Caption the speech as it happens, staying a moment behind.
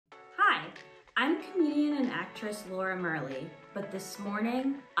I'm comedian and actress Laura Murley, but this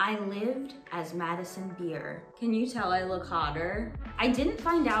morning I lived as Madison Beer. Can you tell I look hotter? I didn't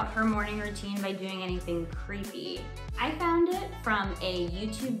find out her morning routine by doing anything creepy. I found it from a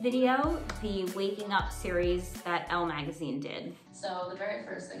YouTube video, the Waking Up series that Elle magazine did. So the very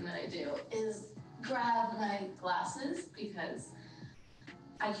first thing that I do is grab my glasses because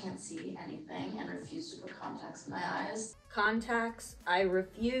I can't see anything and refuse to put contacts in my eyes. Contacts, I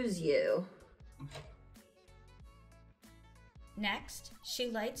refuse you. Next, she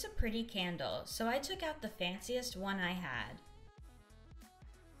lights a pretty candle, so I took out the fanciest one I had.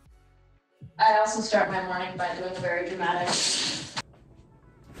 I also start my morning by doing a very dramatic.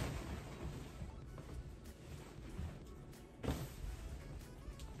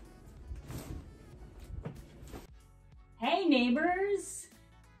 Hey neighbors!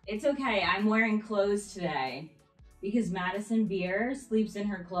 It's okay, I'm wearing clothes today because Madison Beer sleeps in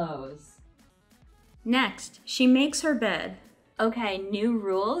her clothes. Next, she makes her bed. Okay, new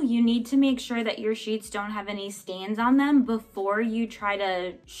rule, you need to make sure that your sheets don't have any stains on them before you try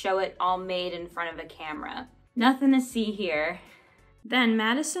to show it all made in front of a camera. Nothing to see here. Then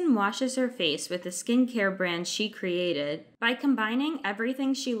Madison washes her face with the skincare brand she created by combining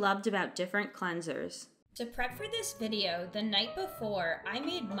everything she loved about different cleansers. To prep for this video, the night before, I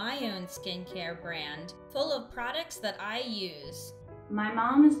made my own skincare brand full of products that I use. My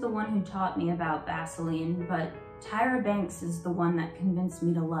mom is the one who taught me about Vaseline, but Tyra Banks is the one that convinced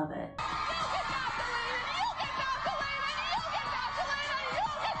me to love it.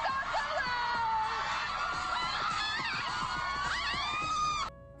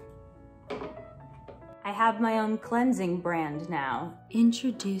 I have my own cleansing brand now.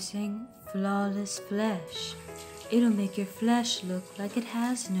 Introducing Flawless Flesh. It'll make your flesh look like it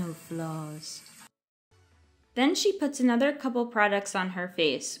has no flaws. Then she puts another couple products on her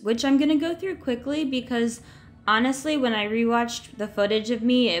face, which I'm gonna go through quickly because honestly, when I rewatched the footage of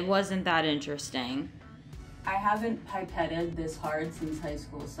me, it wasn't that interesting. I haven't pipetted this hard since high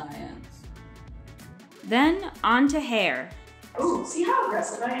school science. Then on to hair. Ooh, see how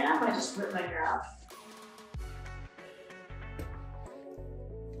aggressive I am? I just ripped my hair out.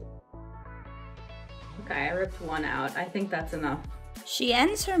 Okay, I ripped one out. I think that's enough. She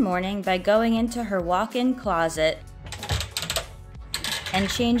ends her morning by going into her walk-in closet and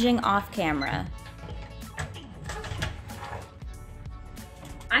changing off camera.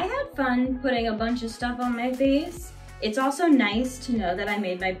 I had fun putting a bunch of stuff on my face. It's also nice to know that I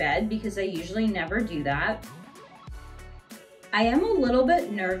made my bed because I usually never do that. I am a little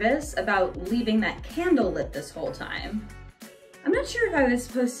bit nervous about leaving that candle lit this whole time. I'm not sure if I was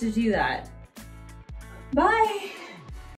supposed to do that. Bye!